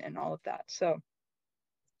on it and all of that. So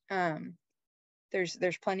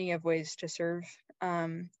there's plenty of ways to serve,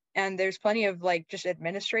 and there's plenty of like just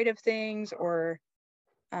administrative things, or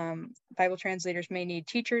Bible translators may need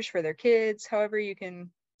teachers for their kids. However, you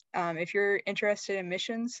can, if you're interested in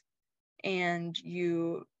missions and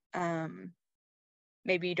you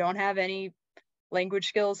maybe you don't have any language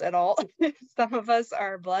skills at all. Some of us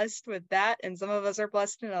are blessed with that, and some of us are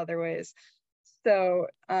blessed in other ways. So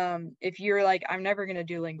if you're like, I'm never going to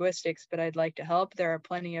do linguistics, but I'd like to help, there are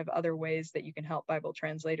plenty of other ways that you can help Bible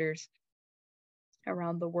translators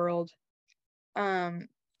around the world.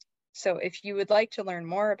 So if you would like to learn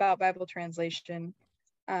more about Bible translation,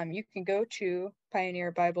 you can go to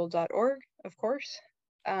pioneerbible.org, of course,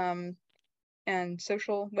 and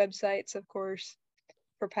social websites, of course,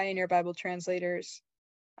 for Pioneer Bible translators.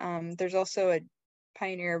 There's also a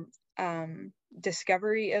Pioneer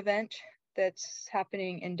Discovery event that's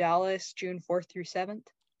happening in Dallas, June 4th through 7th,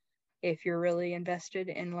 if you're really invested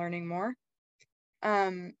in learning more.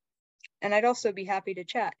 And I'd also be happy to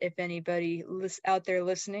chat if anybody out there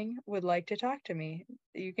listening would like to talk to me.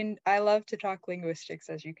 I love to talk linguistics,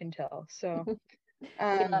 as you can tell. So, We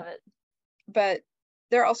love it. But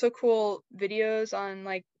there are also cool videos on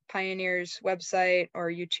like Pioneer's website or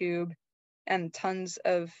YouTube, and tons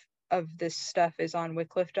of this stuff is on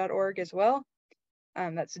wycliffe.org as well.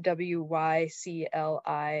 That's WYCLIFFE,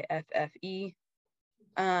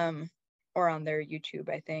 or on their YouTube,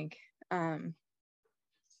 I think.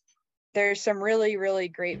 There's some really, really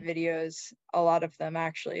great videos, a lot of them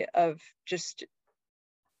actually, of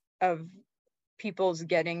people's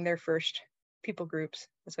getting their first, people groups,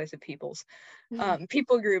 that's why I said people's,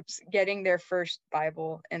 people groups getting their first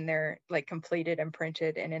Bible, and they're like completed and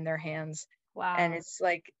printed and in their hands. Wow. And it's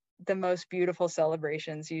like the most beautiful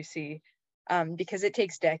celebrations you see, because it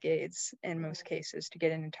takes decades in most cases to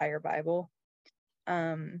get an entire Bible.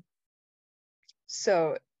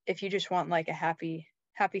 So if you just want like a happy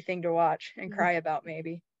thing to watch and cry about,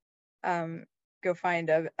 maybe, go find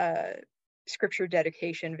a scripture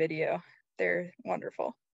dedication video. They're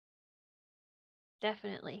wonderful.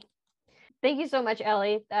 Definitely. Thank you so much,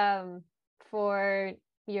 Ellie, for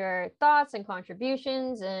your thoughts and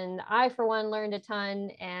contributions. And I, for one, learned a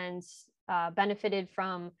ton and benefited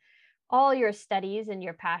from all your studies and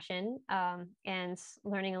your passion, and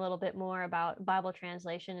learning a little bit more about Bible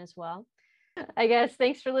translation as well. I guess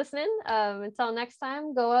thanks for listening. Until next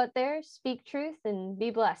time, go out there, speak truth, and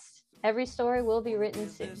be blessed. Every story will be written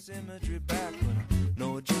soon.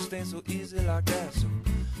 No, it just ain't so easy like that. So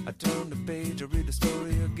I turn the page, I read the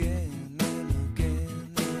story again and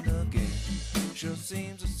again and again. Sure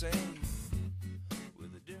seems the same.